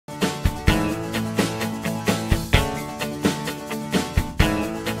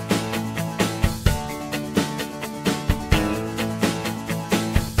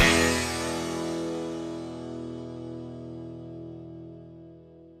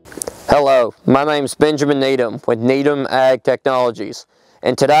Hello, my name's Benjamin Needham with Needham Ag Technologies,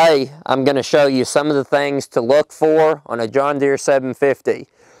 and today I'm going to show you some of the things to look for on a John Deere 750.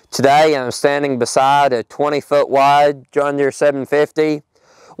 Today I'm standing beside a 20-foot wide John Deere 750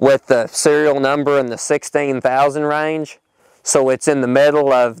 with the serial number in the 16,000 range, so it's in the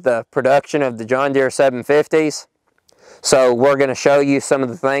middle of the production of the John Deere 750s. So we're going to show you some of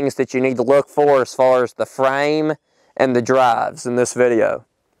the things that you need to look for as far as the frame and the drives in this video.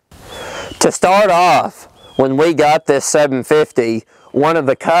 To start off, when we got this 750, one of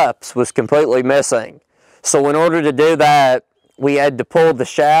the cups was completely missing. So in order to do that, we had to pull the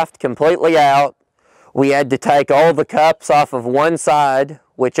shaft completely out. We had to take all the cups off of one side.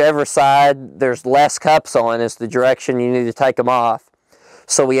 Whichever side there's less cups on is the direction you need to take them off.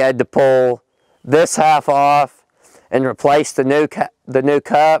 So we had to pull this half off and replace the new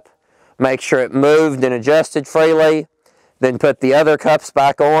cup, make sure it moved and adjusted freely, then put the other cups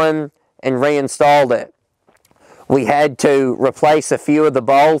back on and reinstalled it. We had to replace a few of the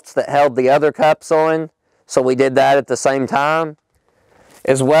bolts that held the other cups on, so we did that at the same time.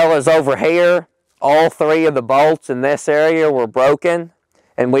 As well as over here, all three of the bolts in this area were broken,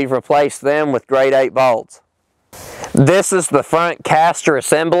 and we've replaced them with grade 8 bolts. This is the front caster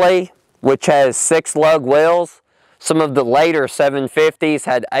assembly, which has 6 lug wheels. Some of the later 750s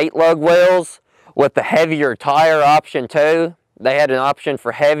had 8 lug wheels with the heavier tire option too. They had an option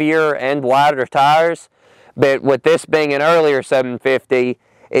for heavier and wider tires, but with this being an earlier 750,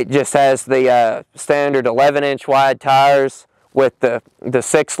 it just has the standard 11-inch wide tires with the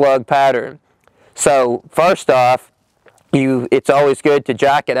 6 lug pattern. So first off, it's always good to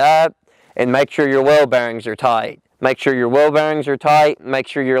jack it up and make sure your wheel bearings are tight. Make sure your wheel bearings are tight, make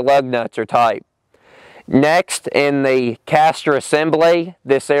sure your lug nuts are tight. Next, in the caster assembly,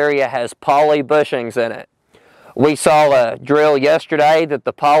 this area has poly bushings in it. We saw a drill yesterday that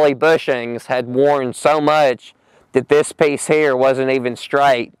the poly bushings had worn so much that this piece here wasn't even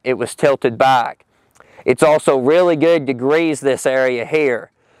straight. It was tilted back. It's also really good to grease this area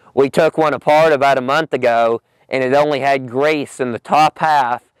here. We took one apart about a month ago and it only had grease in the top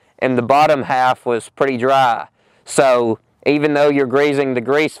half and the bottom half was pretty dry. So even though you're greasing the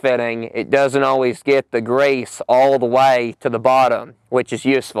grease fitting, it doesn't always get the grease all the way to the bottom, which is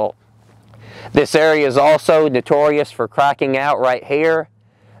useful. This area is also notorious for cracking out right here.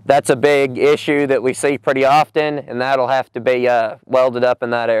 That's a big issue that we see pretty often, and that'll have to be welded up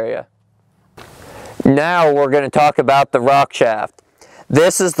in that area. Now we're going to talk about the rock shaft.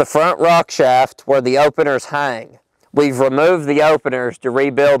 This is the front rock shaft where the openers hang. We've removed the openers to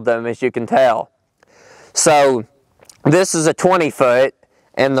rebuild them, as you can tell. So this is a 20-foot,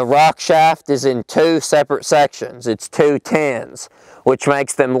 and the rock shaft is in 2 separate sections. It's 2 10s, which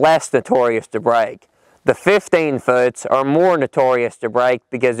makes them less notorious to break. The 15-foots are more notorious to break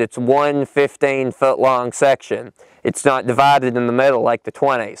because it's one 15-foot long section. It's not divided in the middle like the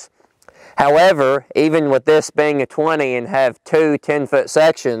 20s. However, even with this being a 20 and have 2 10-foot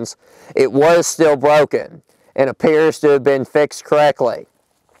sections, it was still broken and appears to have been fixed correctly.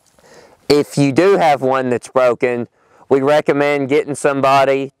 If you do have one that's broken, we recommend getting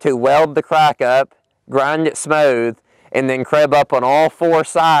somebody to weld the crack up, grind it smooth, and then crib up on all 4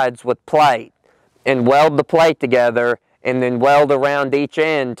 sides with plate and weld the plate together and then weld around each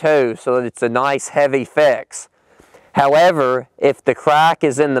end too so that it's a nice heavy fix. However, if the crack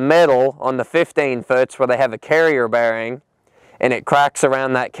is in the middle on the 15-foots where they have a carrier bearing and it cracks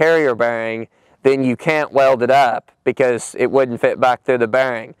around that carrier bearing, then you can't weld it up because it wouldn't fit back through the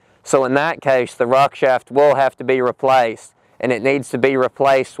bearing. So in that case, the rock shaft will have to be replaced, and it needs to be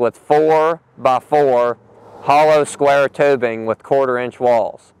replaced with 4x4 hollow square tubing with 1/4-inch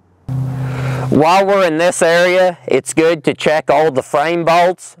walls. While we're in this area, it's good to check all the frame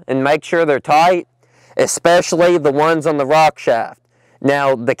bolts and make sure they're tight, especially the ones on the rock shaft.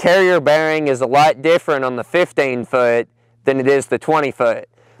 Now, the carrier bearing is a lot different on the 15-foot than it is the 20-foot.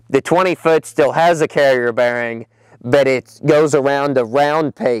 The 20-foot still has a carrier bearing, but it goes around a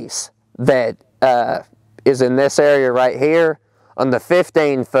round piece that is in this area right here. On the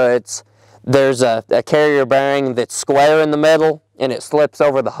 15-foots, there's a carrier bearing that's square in the middle, and it slips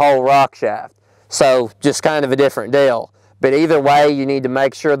over the whole rock shaft. So just kind of a different deal. But either way, you need to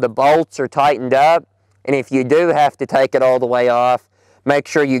make sure the bolts are tightened up, and if you do have to take it all the way off, make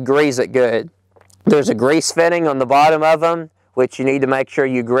sure you grease it good. There's a grease fitting on the bottom of them, which you need to make sure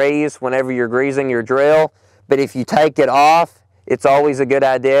you grease whenever you're greasing your drill. But if you take it off, it's always a good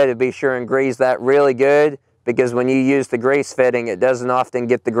idea to be sure and grease that really good, because when you use the grease fitting, it doesn't often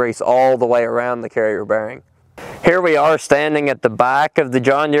get the grease all the way around the carrier bearing. Here we are standing at the back of the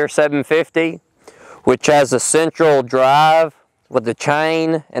John Deere 750, which has a central drive with a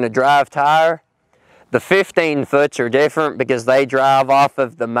chain and a drive tire. The 15 foots are different because they drive off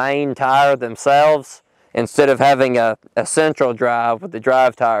of the main tire themselves instead of having a central drive with the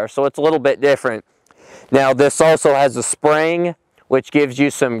drive tire. So it's a little bit different. Now this also has a spring, which gives you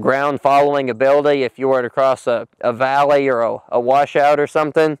some ground following ability if you were to cross a valley or a washout or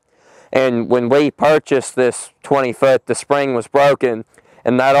something. And when we purchased this 20 foot, the spring was broken,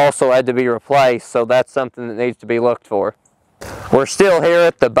 and that also had to be replaced, so that's something that needs to be looked for. We're still here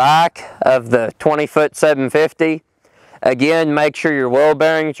at the back of the 20 foot 750. Again, make sure your wheel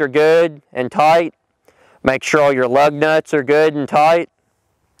bearings are good and tight. Make sure all your lug nuts are good and tight.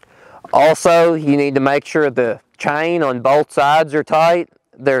 Also, you need to make sure the chain on both sides are tight.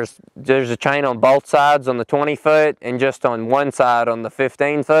 There's a chain on both sides on the 20 foot and just on one side on the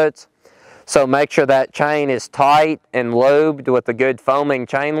 15 foots. So make sure that chain is tight and lubed with a good foaming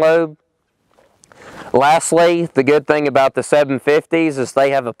chain lube. Lastly, the good thing about the 750s is they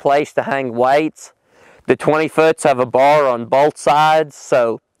have a place to hang weights. The 20 foots have a bar on both sides,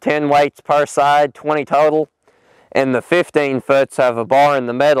 so 10 weights per side, 20 total. And the 15 foots have a bar in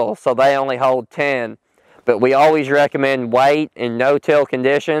the middle, so they only hold 10. But we always recommend weight in no-till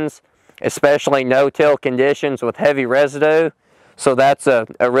conditions, especially no-till conditions with heavy residue. So that's a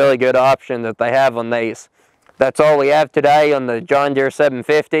really good option that they have on these. That's all we have today on the John Deere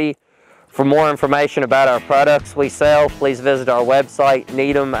 750. For more information about our products we sell, please visit our website,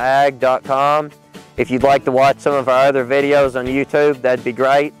 needhamag.com. If you'd like to watch some of our other videos on YouTube, that'd be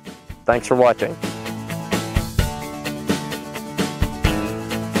great. Thanks for watching.